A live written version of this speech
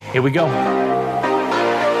Here we go.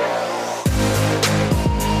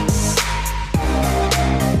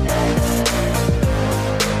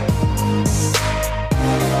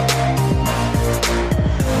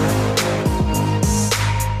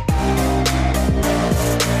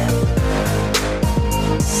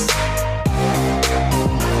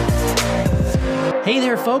 Hey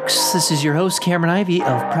there, folks. This is your host, Cameron Ivey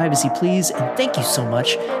of Privacy Please, and thank you so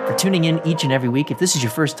much for tuning in each and every week. If this is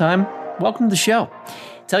your first time, welcome to the show.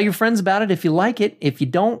 Tell your friends about it if you like it. If you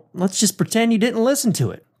don't, let's just pretend you didn't listen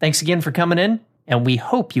to it. Thanks again for coming in, and we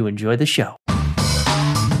hope you enjoy the show.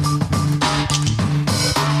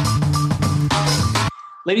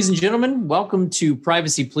 Ladies and gentlemen, welcome to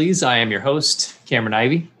Privacy Please. I am your host, Cameron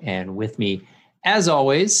Ivey, and with me, as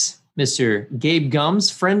always, Mr. Gabe Gums,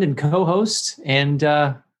 friend and co-host and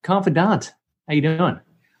confidant. How you doing?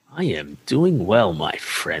 I am doing well, my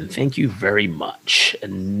friend. Thank you very much.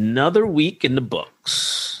 Another week in the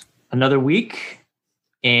books. Another week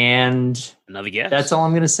and another guest. That's all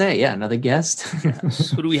I'm going to say. Yeah, another guest.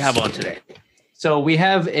 Yes. Who do we have on today? So we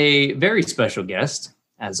have a very special guest,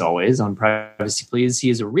 as always, on Privacy Please. He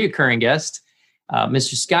is a reoccurring guest.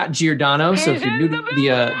 Mr. Scott Giordano. So if you're new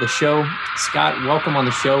to the show, Scott, welcome on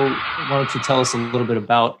the show. Why don't you tell us a little bit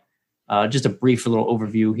about just a brief little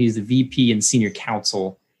overview. He's the VP and Senior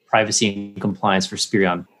Counsel, Privacy and Compliance for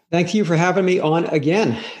Spirion. Thank you for having me on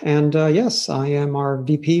again. And yes, I am our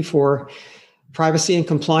VP for Privacy and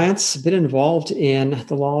Compliance. Been involved in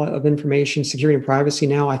the law of information security and privacy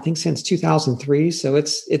now, I think, since 2003. So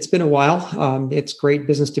it's been a while. It's great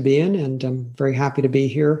business to be in, and I'm very happy to be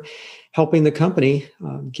here helping the company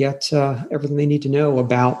get everything they need to know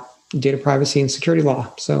about data privacy and security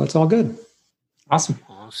law. So it's all good. Awesome.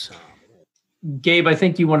 Gabe, I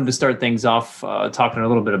think you wanted to start things off talking a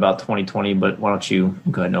little bit about 2020, but why don't you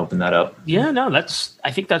go ahead and open that up? Yeah, no,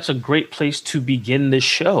 I think that's a great place to begin this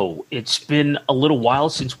show. It's been a little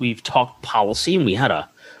while since we've talked policy, and we had a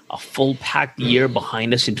full packed year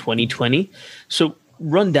behind us in 2020. So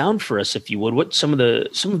run down for us, if you would, what some of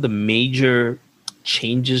the major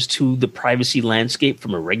changes to the privacy landscape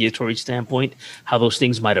from a regulatory standpoint, how those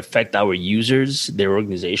things might affect our users, their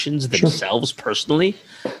organizations, themselves personally.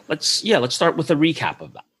 Let's start with a recap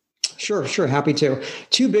of that. Sure. Happy to.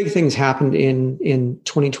 Two big things happened in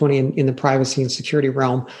 2020 in the privacy and security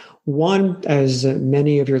realm. One, as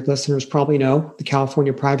many of your listeners probably know, the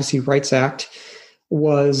California Privacy Rights Act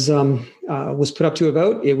was put up to a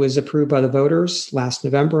vote. It was approved by the voters last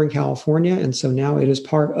November in California, and so now it is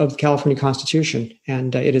part of the California Constitution,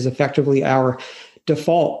 and it is effectively our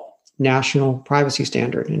default national privacy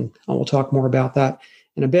standard. And we'll talk more about that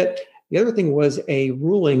in a bit. The other thing was a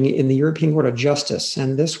ruling in the European Court of Justice,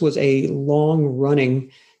 and this was a long-running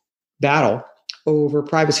battle over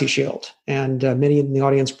Privacy Shield. And many in the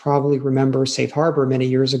audience probably remember Safe Harbor many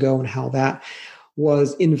years ago and how that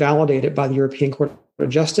was invalidated by the European Court of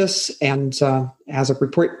Justice. And as a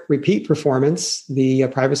repeat performance, the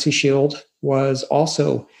Privacy Shield was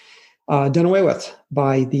also done away with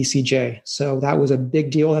by the CJ. So that was a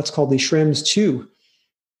big deal. That's called the Schrems II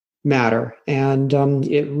matter. And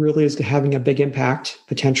it really is having a big impact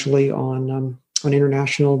potentially on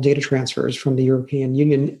international data transfers from the European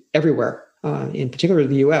Union everywhere, in particular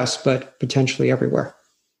the US, but potentially everywhere.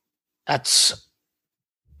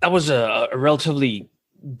 That was a relatively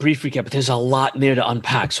brief recap, but there's a lot there to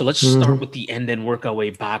unpack. So let's start with the end and work our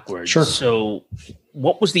way backwards. Sure. So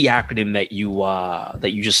what was the acronym that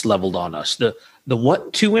you just leveled on us? The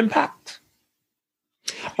what to impact?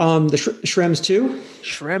 The Schrems II?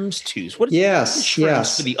 Schrems II. What is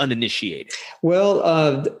Yes. For the uninitiated? Well,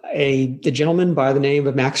 a gentleman by the name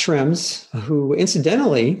of Max Schrems, who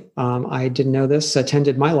incidentally, I didn't know this,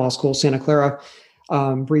 attended my law school, Santa Clara,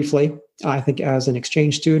 briefly, I think as an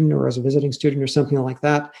exchange student or as a visiting student or something like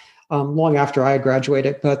that, long after I had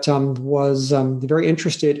graduated, but was very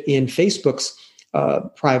interested in Facebook's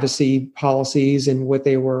privacy policies and what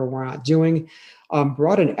they were not doing,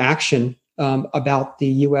 brought an action about the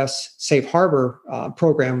U.S. Safe Harbor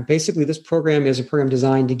program. Basically, this program is a program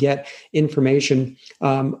designed to get information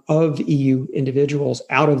of EU individuals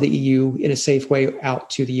out of the EU in a safe way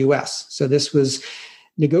out to the U.S. So this was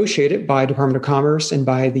negotiated by Department of Commerce and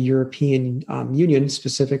by the European Union,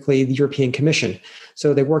 specifically the European Commission.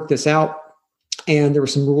 So they worked this out, and there were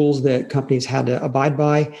some rules that companies had to abide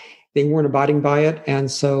by. They weren't abiding by it,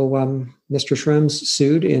 and so Mr. Schrems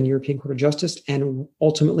sued in European Court of Justice and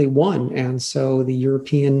ultimately won. And so the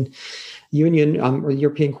European Union or the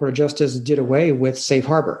European Court of Justice did away with Safe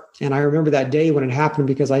Harbor. And I remember that day when it happened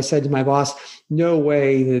because I said to my boss, no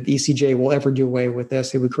way that ECJ will ever do away with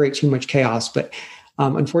this. It would create too much chaos. But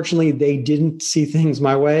Unfortunately, they didn't see things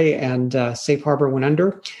my way, and Safe Harbor went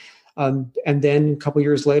under. And then a couple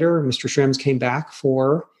years later, Mr. Schrems came back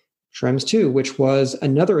for Schrems 2, which was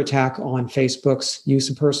another attack on Facebook's use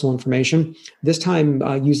of personal information, this time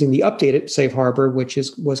using the updated Safe Harbor, which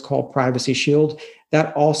was called Privacy Shield.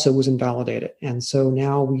 That also was invalidated. And so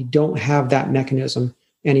now we don't have that mechanism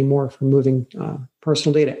anymore for moving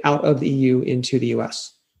personal data out of the EU into the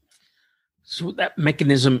US. So that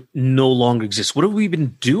mechanism no longer exists. What have we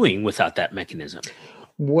been doing without that mechanism?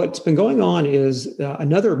 What's been going on is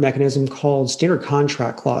another mechanism called standard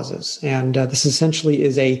contract clauses. And this essentially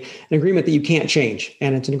is an agreement that you can't change.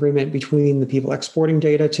 And it's an agreement between the people exporting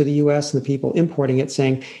data to the US and the people importing it,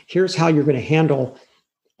 saying, here's how you're going to handle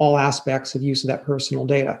all aspects of use of that personal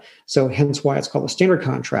data. So hence why it's called a standard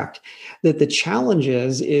contract. That the challenge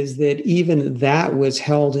is that even that was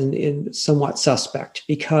held in somewhat suspect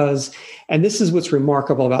because, and this is what's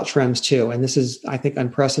remarkable about Schrems 2, and this is, I think,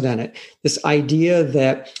 unprecedented, this idea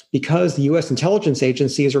that because the US intelligence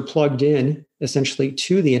agencies are plugged in essentially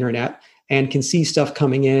to the internet and can see stuff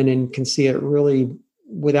coming in and can see it really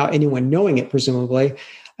without anyone knowing it, presumably,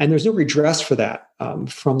 and there's no redress for that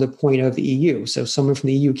from the point of the EU. So someone from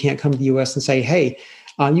the EU can't come to the US and say, hey,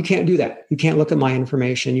 you can't do that. You can't look at my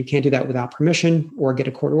information. You can't do that without permission or get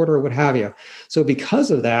a court order or what have you. So because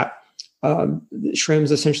of that,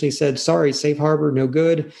 Schrems essentially said, sorry, Safe Harbor, no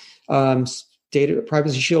good. Data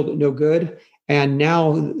Privacy Shield, no good. And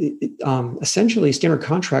now essentially standard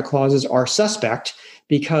contract clauses are suspect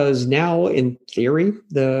because now, in theory,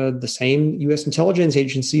 the same U.S. intelligence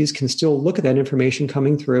agencies can still look at that information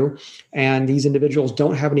coming through, and these individuals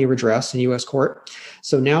don't have any redress in U.S. court.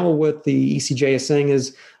 So now what the ECJ is saying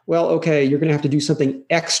is, well, okay, you're going to have to do something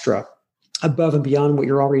extra above and beyond what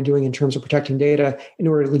you're already doing in terms of protecting data in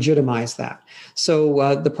order to legitimize that.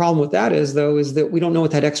 So the problem with that is that we don't know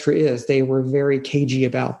what that extra is. They were very cagey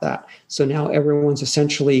about that. So now everyone's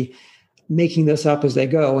essentially making this up as they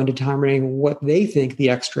go and determining what they think the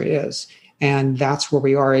extra is. And that's where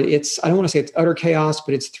we are. I don't want to say it's utter chaos,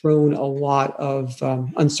 but it's thrown a lot of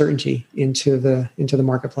uncertainty into the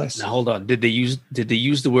marketplace. Now, hold on. Did they use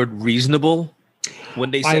the word reasonable when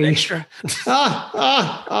they said extra?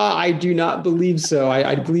 I do not believe so.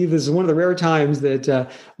 I believe this is one of the rare times that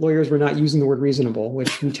lawyers were not using the word reasonable,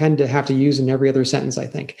 which we tend to have to use in every other sentence, I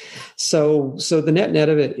think. So the net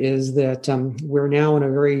of it is that we're now in a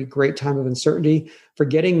very great time of uncertainty for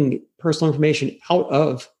getting personal information out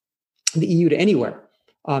of the EU to anywhere.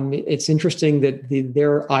 It's interesting that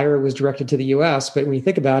their ire was directed to the US, but when you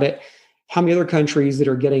think about it, how many other countries that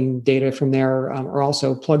are getting data from there are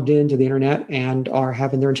also plugged into the internet and are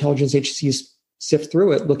having their intelligence agencies sift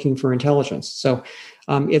through it looking for intelligence? So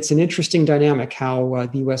it's an interesting dynamic how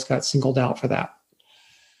the US got singled out for that.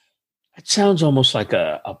 It sounds almost like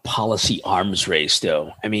a policy arms race,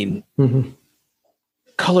 though. I mean,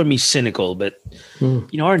 color me cynical, but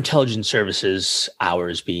our intelligence services,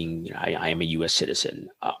 ours being, I am a U.S. citizen,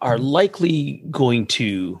 are likely going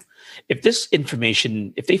to, if this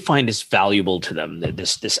information, if they find this valuable to them,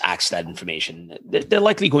 this access to that information, they're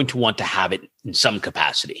likely going to want to have it in some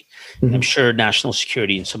capacity. And I'm sure national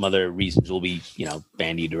security and some other reasons will be,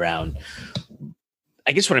 bandied around.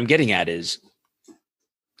 I guess what I'm getting at is,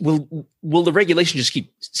 will the regulation just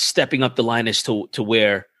keep stepping up the line as to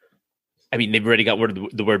where, I mean, they've already got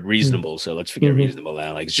the word reasonable, so let's forget reasonable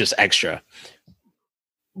now. Like, it's just extra.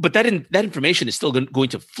 But that information is still going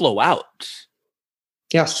to flow out.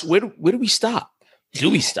 Yes. Where do we stop? Do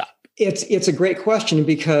we stop? It's a great question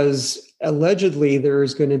because allegedly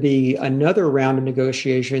there's going to be another round of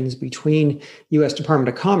negotiations between U.S. Department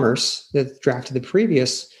of Commerce that drafted the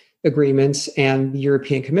previous agreements and the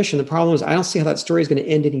European Commission. The problem is I don't see how that story is going to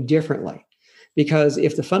end any differently. Because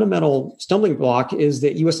if the fundamental stumbling block is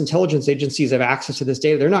that U.S. intelligence agencies have access to this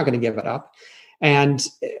data, they're not going to give it up. And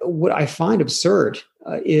what I find absurd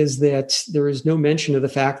is that there is no mention of the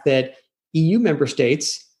fact that EU member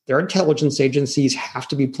states, their intelligence agencies have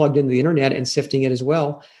to be plugged into the internet and sifting it as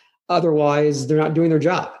well. Otherwise, they're not doing their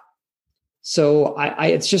job. So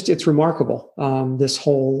it's remarkable, this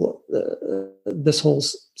whole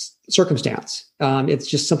circumstance. It's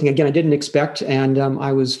just something, again, I didn't expect, and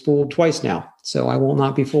I was fooled twice now. So I will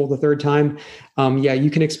not be fooled the third time. You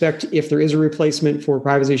can expect if there is a replacement for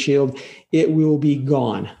Privacy Shield, it will be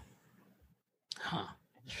gone.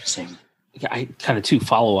 Interesting. I kind of two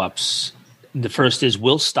follow-ups. The first is,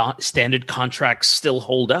 will standard contracts still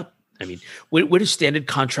hold up? I mean, where do standard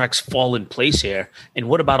contracts fall in place here? And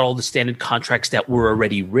what about all the standard contracts that were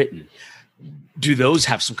already written? Do those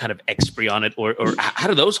have some kind of expiry on it, or how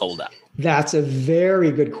do those hold up? That's a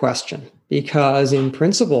very good question, because in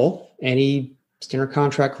principle, any standard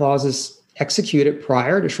contract clauses execute it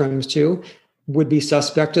prior to Schrems 2 would be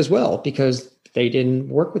suspect as well because they didn't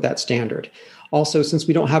work with that standard. Also, since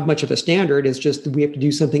we don't have much of a standard, it's just we have to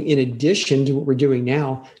do something in addition to what we're doing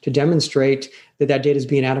now to demonstrate that that data is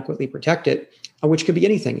being adequately protected, which could be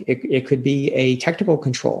anything. It could be a technical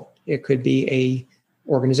control. It could be a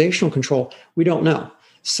organizational control. We don't know.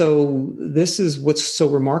 So this is what's so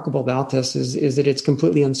remarkable about this is that it's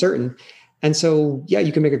completely uncertain. And so, yeah,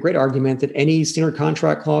 you can make a great argument that any standard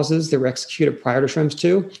contract clauses that were executed prior to Schrems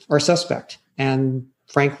 2 are suspect. And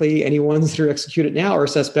frankly, any ones that are executed now are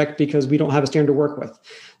suspect because we don't have a standard to work with.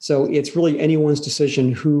 So it's really anyone's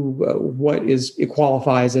decision it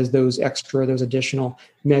qualifies as those additional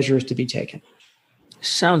measures to be taken.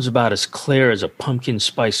 Sounds about as clear as a pumpkin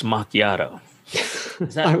spice macchiato.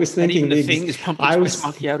 Is that, I was thinking the thing? Is pumpkin spice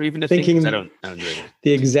macchiato even a thing? I don't know.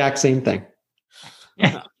 The exact same thing.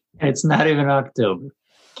 Yeah, it's not even October.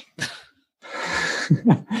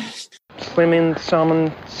 Swimming,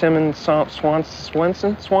 salmon, Simmons,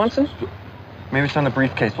 Swanson? Maybe it's on the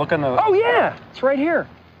briefcase. Look on the... Oh, yeah! It's right here.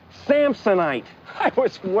 Samsonite. I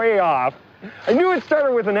was way off. I knew it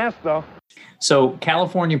started with an S, though. So,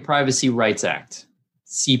 California Privacy Rights Act,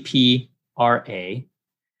 CPRA.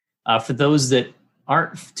 For those that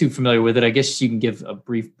aren't too familiar with it, I guess you can give a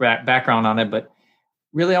brief background on it, but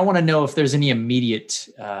really I want to know if there's any immediate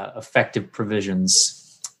effective provisions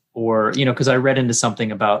or, because I read into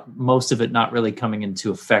something about most of it not really coming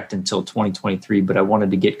into effect until 2023, but I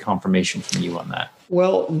wanted to get confirmation from you on that.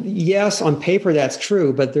 Well, yes, on paper that's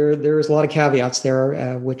true, but there's a lot of caveats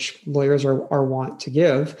there, which lawyers are want to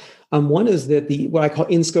give. One is that what I call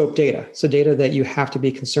in-scope data, so data that you have to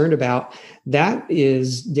be concerned about, that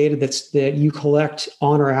is data that you collect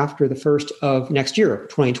on or after the first of next year,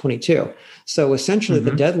 2022. So essentially,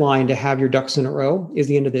 the deadline to have your ducks in a row is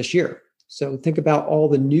the end of this year. So think about all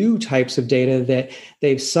the new types of data that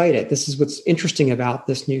they've cited. This is what's interesting about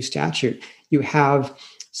this new statute. You have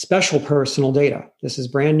special personal data. This is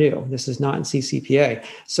brand new. This is not in CCPA.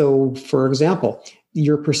 So, for example,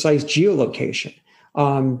 your precise geolocation,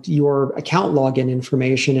 your account login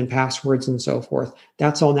information and passwords and so forth,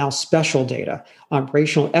 that's all now special data.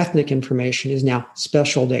 Racial ethnic information is now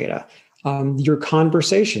special data. Your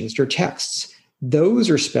conversations, your texts, those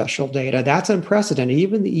are special data. That's unprecedented.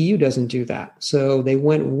 Even the EU doesn't do that. So they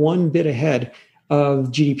went one bit ahead of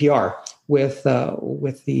GDPR with the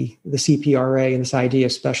CPRA and this idea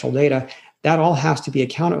of special data. That all has to be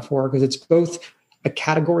accounted for because it's both a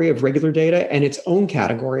category of regular data and its own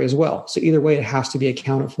category as well. So either way, it has to be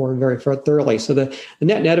accounted for very thoroughly. So the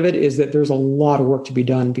net of it is that there's a lot of work to be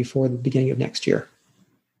done before the beginning of next year.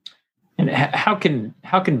 And how can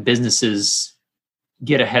businesses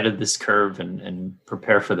get ahead of this curve and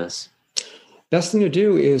prepare for this? Best thing to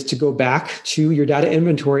do is to go back to your data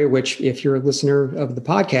inventory, which if you're a listener of the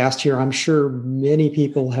podcast here, I'm sure many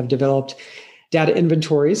people have developed data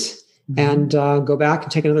inventories and go back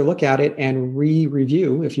and take another look at it and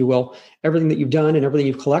review, if you will, everything that you've done and everything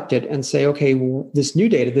you've collected and say, okay, well, this new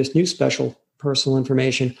data, this new special personal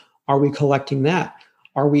information, are we collecting that?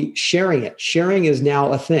 Are we sharing it? Sharing is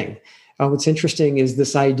now a thing. What's interesting is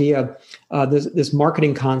this idea, this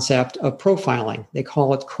marketing concept of profiling. They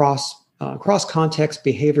call it cross-context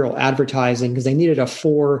behavioral advertising because they needed a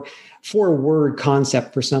four-word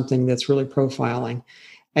concept for something that's really profiling.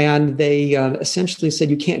 And they essentially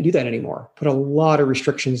said you can't do that anymore, put a lot of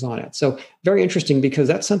restrictions on it. So very interesting because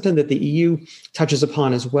that's something that the EU touches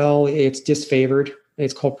upon as well. It's disfavored.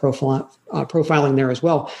 It's called profiling there as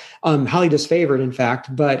well. Highly disfavored, in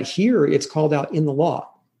fact. But here it's called out in the law.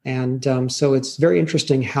 And so it's very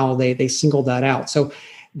interesting how they singled that out. So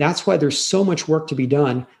that's why there's so much work to be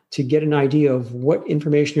done to get an idea of what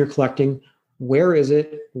information you're collecting, where is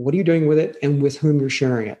it, what are you doing with it, and with whom you're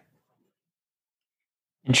sharing it.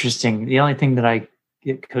 Interesting. The only thing that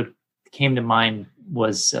came to mind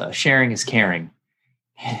was sharing is caring.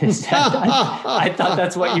 I thought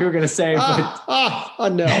that's what you were going to say. But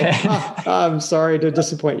no, I'm sorry to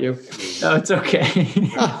disappoint you. No, it's okay.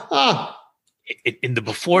 In the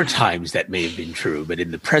before times, that may have been true, but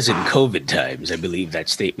in the present COVID times, I believe that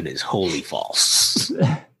statement is wholly false.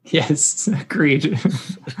 Yes, agreed.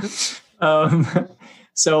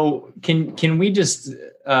 So can we just?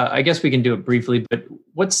 I guess we can do it briefly. But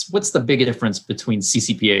what's the big difference between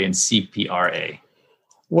CCPA and CPRA?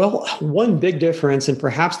 Well, one big difference, and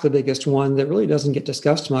perhaps the biggest one that really doesn't get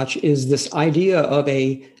discussed much, is this idea of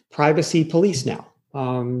a privacy police now.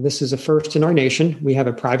 This is a first in our nation. We have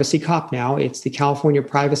a privacy cop now. It's the California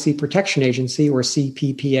Privacy Protection Agency, or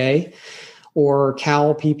CPPA, or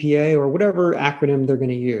CalPPA, or whatever acronym they're going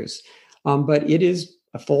to use. But it is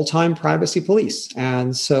a full-time privacy police.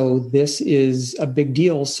 And so this is a big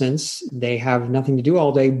deal since they have nothing to do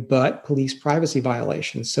all day but police privacy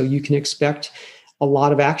violations. So you can expect a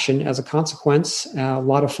lot of action as a consequence, a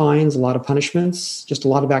lot of fines, a lot of punishments, just a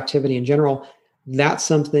lot of activity in general. That's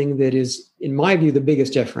something that is, in my view, the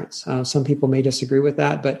biggest difference. Some people may disagree with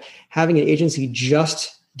that, but having an agency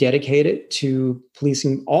just dedicated to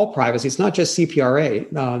policing all privacy, it's not just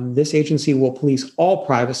CPRA. This agency will police all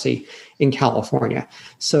privacy in California.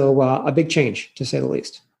 So a big change, to say the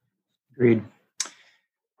least. Agreed.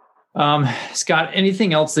 Scott,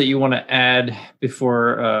 anything else that you want to add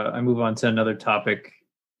before I move on to another topic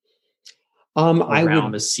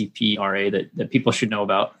around the CPRA that people should know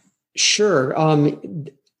about? Sure.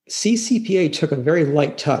 CCPA took a very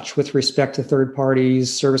light touch with respect to third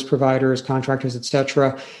parties, service providers, contractors, et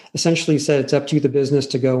cetera. Essentially said it's up to the business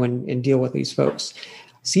to go and deal with these folks.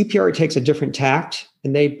 CPRA takes a different tact,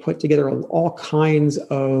 and they put together all kinds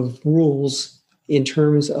of rules in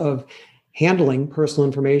terms of handling personal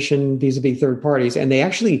information vis-a-vis third parties. And they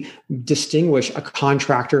actually distinguish a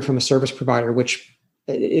contractor from a service provider, which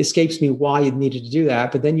escapes me why you needed to do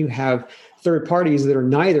that. But then you have third parties that are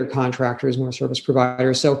neither contractors nor service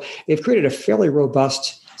providers. So they've created a fairly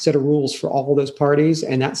robust set of rules for all of those parties.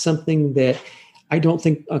 And that's something that I don't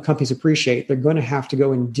think companies appreciate. They're going to have to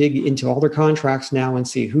go and dig into all their contracts now and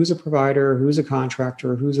see who's a provider, who's a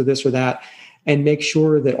contractor, who's a this or that, and make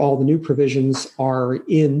sure that all the new provisions are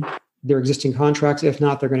in their existing contracts. If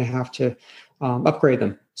not, they're going to have to upgrade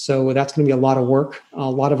them. So that's going to be a lot of work, a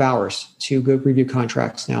lot of hours to go review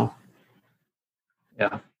contracts now.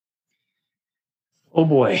 Yeah. Oh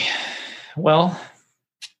boy. Well,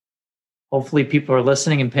 hopefully people are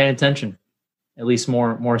listening and paying attention, at least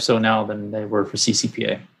more so now than they were for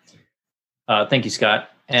CCPA. Thank you, Scott.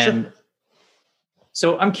 And sure.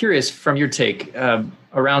 So I'm curious from your take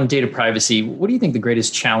around data privacy, what do you think the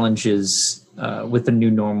greatest challenges with the new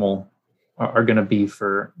normal are going to be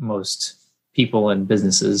for most people and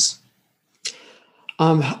businesses?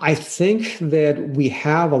 I think that we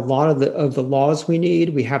have a lot of the laws we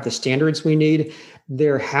need. We have the standards we need.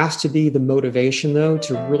 There has to be the motivation, though,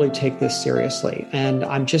 to really take this seriously. And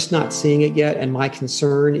I'm just not seeing it yet. And my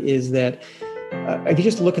concern is that if you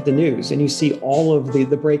just look at the news and you see all of the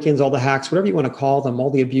break-ins, all the hacks, whatever you want to call them, all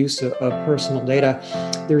the abuse of personal data,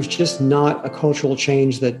 there's just not a cultural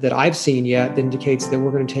change that I've seen yet that indicates that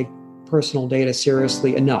we're going to take personal data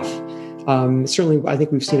seriously enough. Certainly, I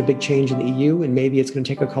think we've seen a big change in the EU, and maybe it's going to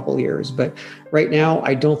take a couple of years. But right now,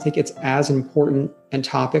 I don't think it's as important a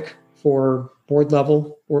topic for board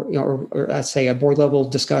level or let's say a board level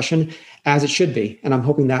discussion as it should be. And I'm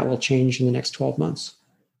hoping that will change in the next 12 months.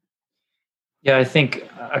 Yeah, I think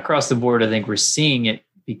across the board, I think we're seeing it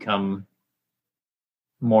become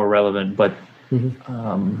more relevant, but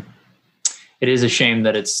it is a shame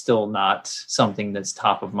that it's still not something that's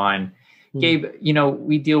top of mind. Gabe,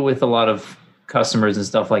 we deal with a lot of customers and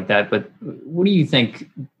stuff like that, but what do you think?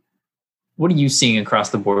 What are you seeing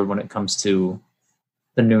across the board when it comes to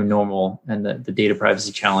the new normal and the data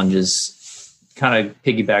privacy challenges? Kind of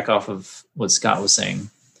piggyback off of what Scott was saying.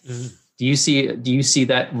 Mm-hmm. Do you see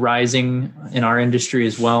that rising in our industry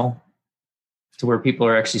as well, to where people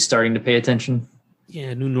are actually starting to pay attention?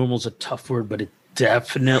 Yeah, new normal is a tough word, but it's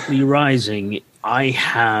definitely rising. I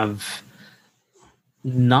have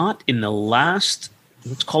not in the last,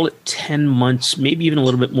 let's call it 10 months, maybe even a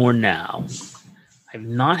little bit more now, I've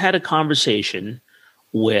not had a conversation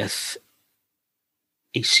with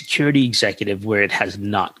a security executive where it has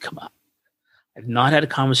not come up. I've not had a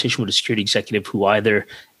conversation with a security executive who either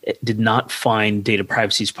did not find data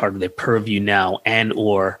privacy as part of their purview now and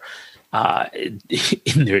or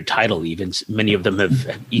in their title even. Many of them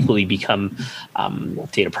have equally become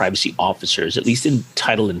data privacy officers, at least in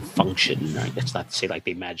title and function. Right? That's not to say like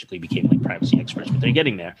they magically became like privacy experts, but they're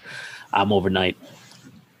getting there overnight.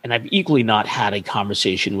 And I've equally not had a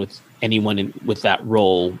conversation with anyone with that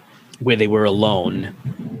role where they were alone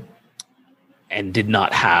and did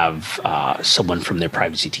not have someone from their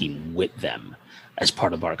privacy team with them as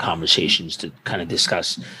part of our conversations to kind of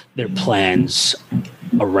discuss their plans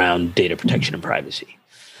around data protection and privacy.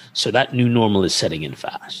 So that new normal is setting in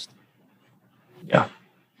fast. Yeah,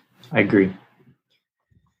 I agree.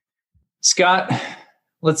 Scott,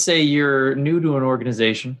 let's say you're new to an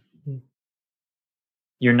organization.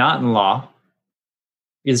 You're not in law.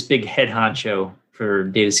 You're this big head honcho for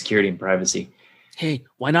data security and privacy. Hey,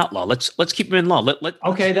 why not law? Let's keep him in law.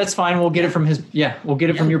 Okay, that's fine. We'll get it from his. Yeah, we'll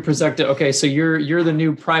get it from your perspective. Okay, so you're the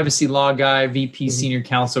new privacy law guy, VP, senior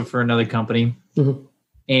counsel for another company,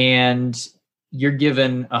 and you're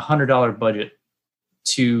given $100 budget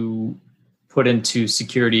to put into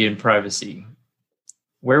security and privacy.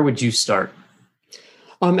 where would you start?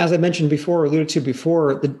 As I mentioned before, alluded to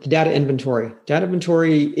before, the data inventory. Data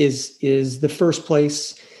inventory is the first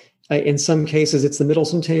place. In some cases, it's the middle.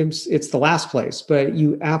 Sometimes it's the last place. But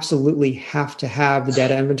you absolutely have to have the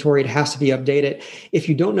data inventory. It has to be updated. If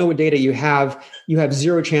you don't know what data you have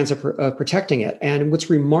zero chance of protecting it. And what's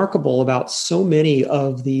remarkable about so many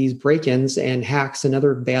of these break-ins and hacks and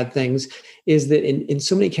other bad things is that in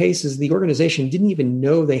so many cases, the organization didn't even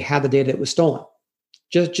know they had the data that was stolen.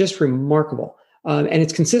 Just remarkable. And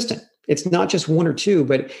it's consistent. It's not just one or two,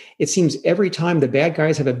 but it seems every time the bad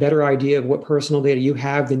guys have a better idea of what personal data you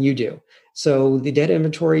have than you do. So the data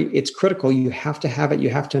inventory, it's critical. You have to have it. You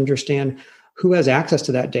have to understand who has access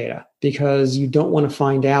to that data, because you don't want to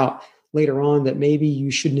find out later on that maybe you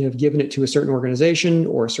shouldn't have given it to a certain organization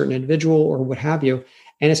or a certain individual or what have you.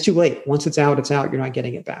 And it's too late. Once it's out, it's out. You're not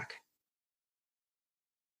getting it back.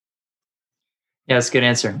 Yeah, that's a good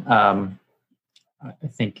answer.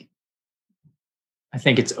 I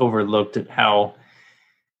think it's overlooked at how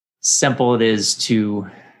simple it is to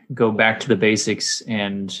go back to the basics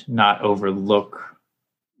and not overlook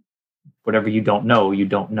whatever you don't know,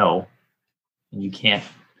 and you can't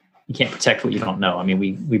protect what you don't know. I mean,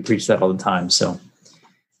 we preach that all the time. So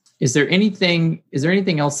is there anything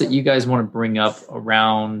else that you guys want to bring up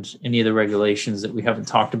around any of the regulations that we haven't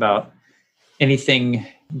talked about? Anything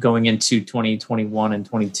going into 2021 and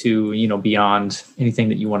 22, beyond anything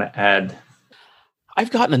that you want to add? I've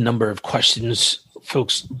gotten a number of questions,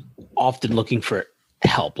 folks often looking for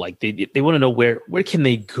help. Like they want to know where can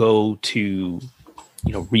they go to,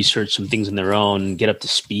 research some things on their own, get up to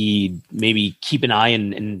speed, maybe keep an eye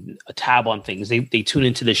and a tab on things. They tune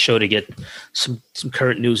into this show to get some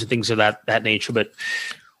current news and things of that nature. But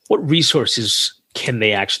what resources can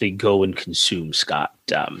they actually go and consume, Scott?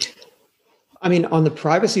 On the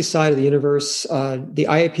privacy side of the universe, the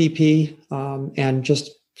IAPP, and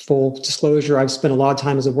just full disclosure, I've spent a lot of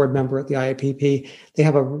time as a board member at the IAPP. They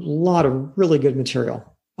have a lot of really good material.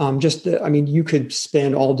 You could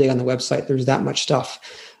spend all day on the website. There's that much stuff,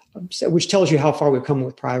 which tells you how far we've come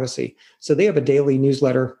with privacy. So they have a daily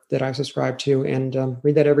newsletter that I subscribe to and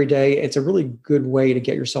read that every day. It's a really good way to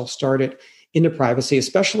get yourself started into privacy,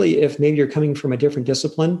 especially if maybe you're coming from a different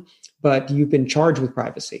discipline, but you've been charged with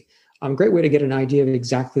privacy. Great way to get an idea of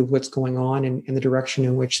exactly what's going on and the direction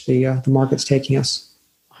in which the market's taking us.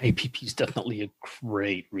 IAPP is definitely a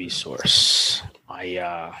great resource.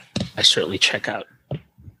 I certainly check out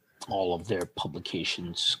all of their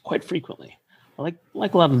publications quite frequently. I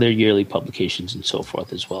like a lot of their yearly publications and so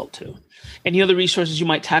forth as well too. Any other resources you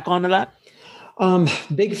might tack on to that?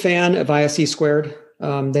 Big fan of ISC Squared.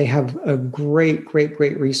 They have a great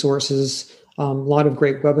resources. A lot of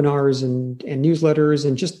great webinars and newsletters,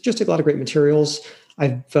 and just a lot of great materials.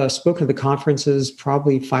 I've spoken to the conferences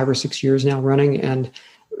probably 5 or 6 years now running, and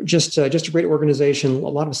just a great organization, a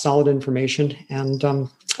lot of solid information, and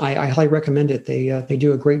I highly recommend it. They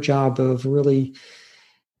do a great job of really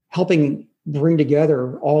helping bring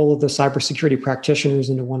together all of the cybersecurity practitioners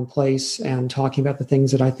into one place and talking about the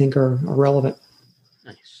things that I think are relevant.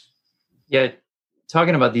 Nice. Yeah,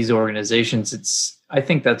 talking about these organizations, I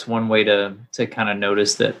think that's one way to kind of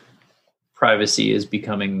notice that privacy is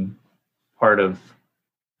becoming part of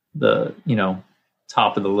the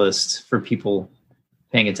top of the list for people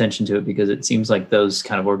paying attention to it, because it seems like those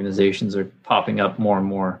kind of organizations are popping up more and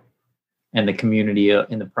more, and the community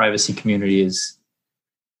in the privacy community is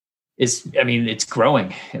it's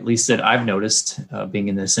growing, at least that I've noticed being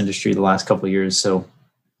in this industry the last couple of years. So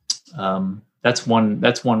that's one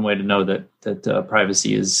way to know that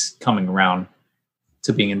privacy is coming around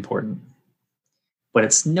to being important, but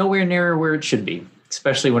it's nowhere near where it should be,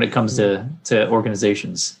 especially when it comes to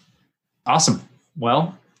organizations. Awesome.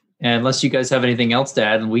 Well, unless you guys have anything else to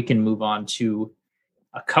add, and we can move on to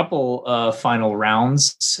a couple final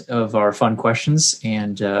rounds of our fun questions,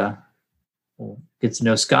 and we'll get to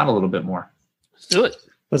know Scott a little bit more.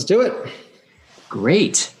 Let's do it.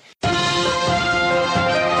 Great.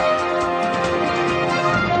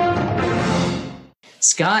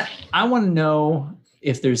 Scott, I want to know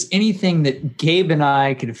if there's anything that Gabe and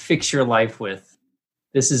I could fix your life with.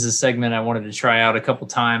 This is a segment I wanted to try out a couple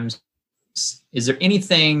times. Is there any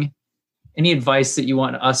advice that you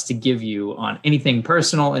want us to give you on anything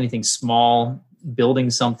personal, anything small, building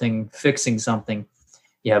something, fixing something?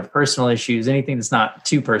 You have personal issues, anything that's not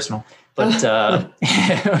too personal, but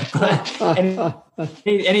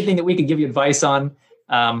anything that we could give you advice on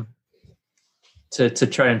to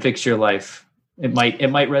try and fix your life. It might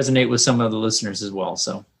resonate with some of the listeners as well.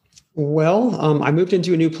 So, well, I moved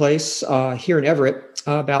into a new place here in Everett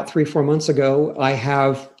about 3-4 months ago. I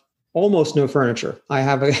have almost no furniture. I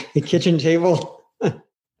have a kitchen table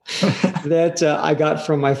that I got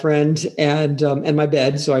from my friend and my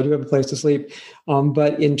bed. So I do have a place to sleep.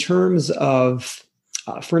 But in terms of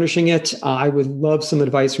furnishing it, I would love some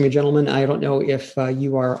advice from you, gentlemen. I don't know if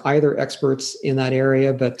you are either experts in that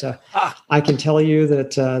area, but I can tell you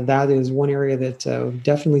that that is one area that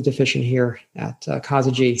definitely deficient here at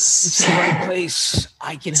Kaza G. It's the right place.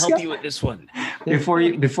 I can help you with this one. Before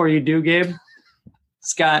you do, Gabe,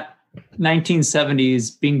 Scott,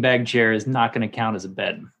 1970s beanbag chair is not going to count as a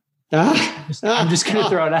bed. I'm just going to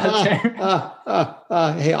throw it out there.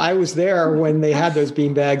 Hey, I was there when they had those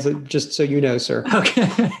bean bags, just so you know, sir.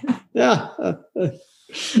 Okay. Yeah.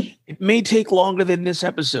 It may take longer than this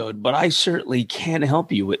episode, but I certainly can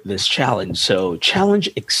help you with this challenge. So challenge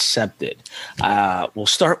accepted. We'll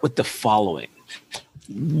start with the following.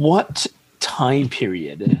 What time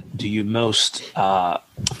period do you most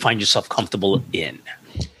find yourself comfortable in?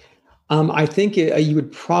 I think you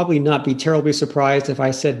would probably not be terribly surprised if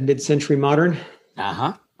I said mid-century modern.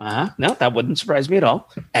 No, that wouldn't surprise me at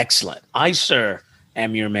all. Excellent. I, sir,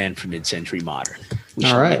 am your man for mid-century modern. We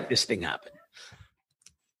should make this thing happen.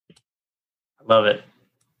 I love it.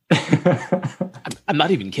 I'm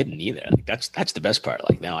not even kidding either. Like that's the best part.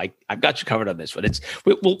 Like, no, I've got you covered on this one.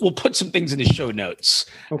 We'll put some things in the show notes.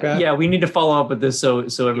 Okay. Yeah, we need to follow up with this so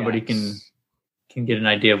everybody can get an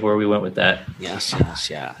idea of where we went with that. Yes.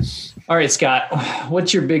 All right, Scott,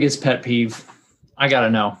 what's your biggest pet peeve? I got to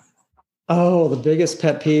know. Oh, the biggest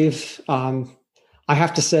pet peeve, I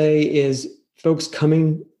have to say, is folks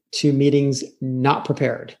coming to meetings not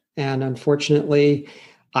prepared. And unfortunately,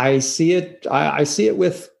 I see it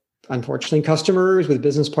with, unfortunately, customers, with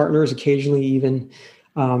business partners, occasionally even,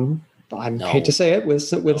 hate to say it, with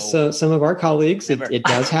some of our colleagues. It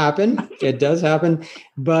does happen. It does happen,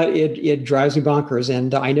 but it drives me bonkers.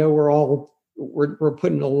 And I know we're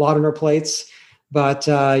putting a lot on our plates, but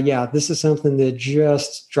this is something that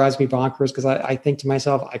just drives me bonkers, because I think to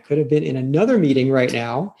myself, I could have been in another meeting right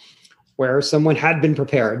now where someone had been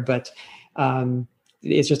prepared, but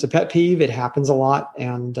it's just a pet peeve. It happens a lot,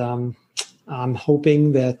 and I'm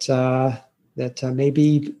hoping that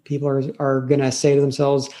maybe people are going to say to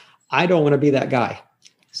themselves, I don't want to be that guy.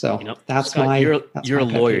 So that's Scott, you're a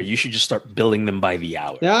lawyer. You should just start billing them by the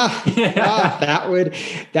hour. That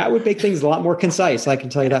would make things a lot more concise. I can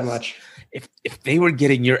tell you that much. If they were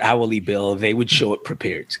getting your hourly bill, they would show it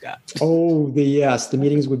prepared, Scott. Oh, the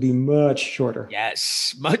meetings would be much shorter.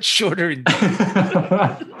 Yes, much shorter.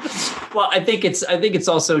 Well, I think it's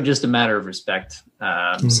also just a matter of respect.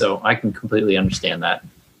 So I can completely understand that.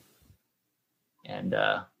 And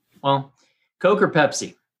Coke or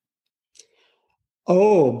Pepsi?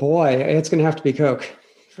 Oh boy, it's going to have to be Coke.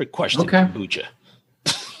 Trick question. Okay. Kombucha.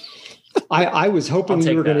 I was hoping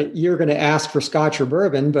you were going to ask for Scotch or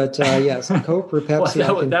bourbon, but yes, Coke or Pepsi.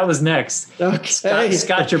 Well, that was next. Okay.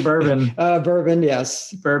 Scotch or bourbon? Bourbon,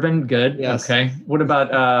 yes. Bourbon, good. Yes. Okay. What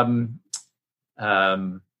about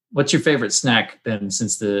what's your favorite snack been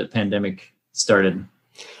since the pandemic started?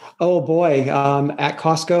 Oh boy, at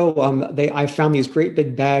Costco, I found these great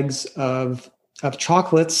big bags of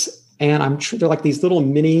chocolates. And they're like these little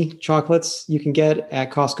mini chocolates you can get at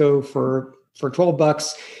Costco for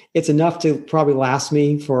 $12. It's enough to probably last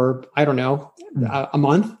me for, I don't know, a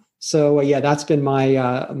month. So that's been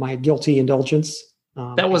my guilty indulgence.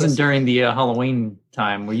 That wasn't during the Halloween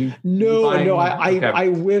time, were you? No. I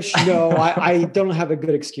wish. No, I don't have a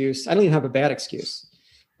good excuse. I don't even have a bad excuse.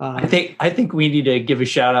 I think we need to give a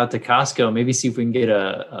shout out to Costco. Maybe see if we can get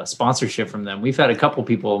a sponsorship from them. We've had a couple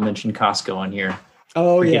people mention Costco on here.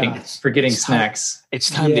 Oh, for getting snacks. It's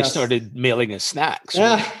time they started mailing us snacks.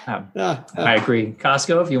 I agree.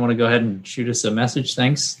 Costco, if you want to go ahead and shoot us a message,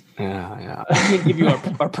 thanks. Yeah. I can give you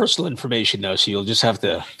our personal information, though, so you'll just have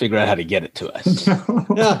to figure out how to get it to us.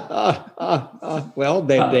 Well,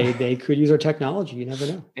 they could use our technology. You never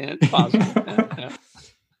know. Yeah, it's possible.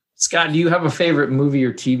 Scott, do you have a favorite movie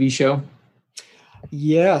or TV show?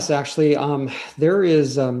 Yes, actually, there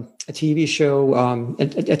is a TV show, an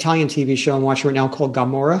Italian TV show I'm watching right now called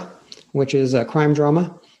Gomorrah, which is a crime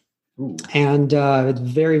drama. Ooh. And it's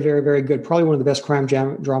very, very, very good. Probably one of the best crime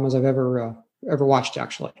dramas I've ever watched,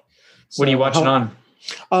 actually. So, what are you watching on?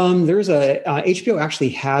 There's HBO actually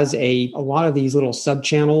has a lot of these little sub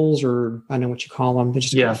channels, or I don't know what you call them. They're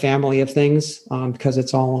just a family of things because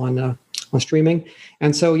it's all on streaming.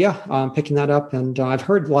 And so, I'm picking that up, and I've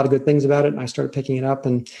heard a lot of good things about it, and I started picking it up,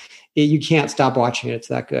 and you can't stop watching it. It's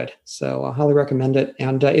that good. So I highly recommend it.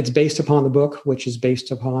 And it's based upon the book, which is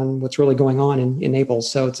based upon what's really going on in Naples.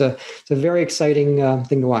 So it's a very exciting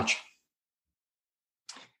thing to watch.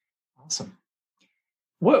 Awesome.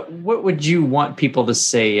 What would you want people to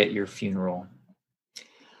say at your funeral?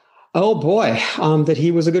 Oh boy, that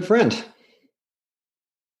he was a good friend.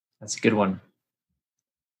 That's a good one.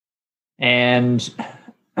 And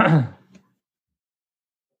if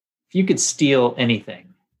you could steal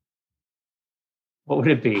anything, what would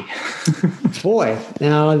it be? Boy,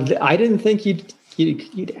 now I didn't think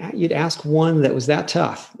you'd ask one that was that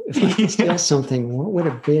tough. If I could steal something, what would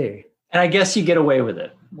it be? And I guess you get away with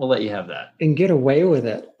it. We'll let you have that. And get away with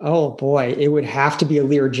it. Oh boy, it would have to be a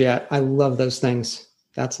Learjet. I love those things.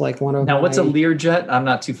 That's like one of what's a Learjet? I'm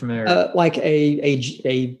not too familiar. Like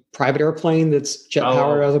a private airplane that's jet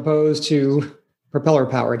powered as opposed to propeller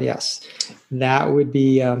powered. Yes, that would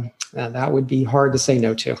be hard to say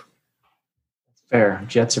no to. Fair.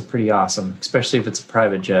 Jets are pretty awesome, especially if it's a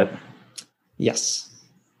private jet. Yes.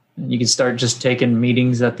 You can start just taking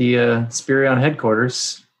meetings at the Spirion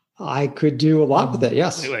headquarters. I could do a lot with it.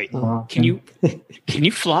 Yes. Wait. Can you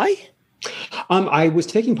fly? I was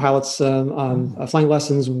taking pilots flying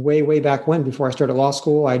lessons way back when, before I started law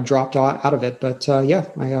school. I dropped out of it, but I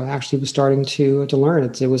actually was starting to learn.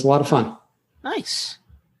 It was a lot of fun. Nice.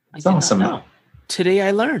 It's awesome. Today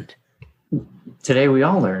I learned. Today we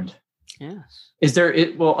all learned. Yes. Is there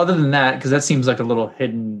other than that, because that seems like a little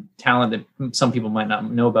hidden talent that some people might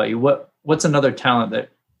not know about you. What's another talent that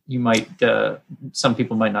you might some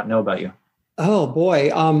people might not know about you? Oh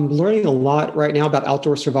boy, I'm learning a lot right now about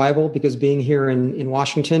outdoor survival, because being here in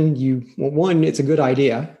Washington, one, it's a good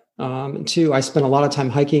idea. And two, I spend a lot of time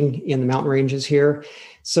hiking in the mountain ranges here.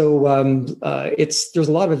 So there's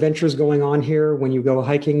a lot of adventures going on here when you go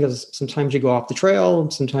hiking, because sometimes you go off the trail,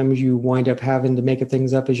 sometimes you wind up having to make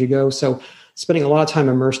things up as you go. So spending a lot of time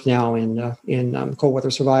immersed now in cold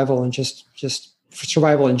weather survival and just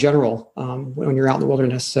survival in general when you're out in the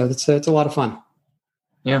wilderness. So it's a lot of fun.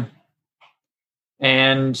 Yeah.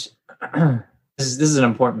 And this is an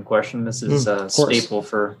important question. This is a staple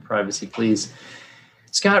for Privacy Please.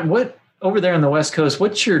 Scott, what over there on the West Coast,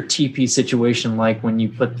 what's your TP situation like when you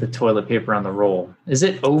put the toilet paper on the roll? Is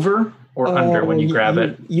it over or under when you grab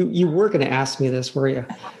it? You were going to ask me this, were you?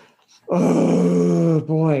 Oh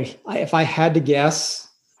boy. If I had to guess,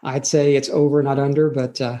 I'd say it's over, not under,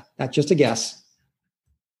 but that's just a guess.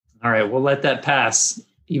 All right. We'll let that pass.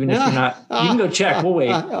 Even if you're not, you can go check. We'll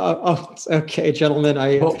wait. Okay, gentlemen.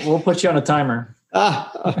 We'll put you on a timer.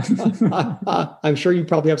 I'm sure you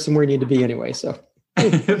probably have somewhere you need to be anyway. So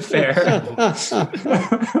fair.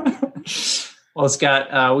 Well,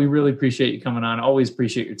 Scott, we really appreciate you coming on. Always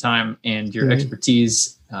appreciate your time and your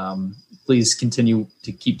expertise. Please continue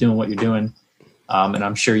to keep doing what you're doing, and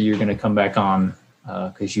I'm sure you're going to come back on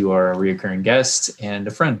because you are a reoccurring guest and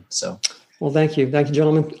a friend. So. Well, thank you,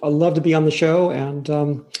 gentlemen. I'd love to be on the show, and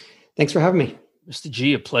thanks for having me. Mr.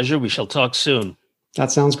 G, a pleasure. We shall talk soon.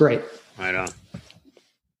 That sounds great. Right on.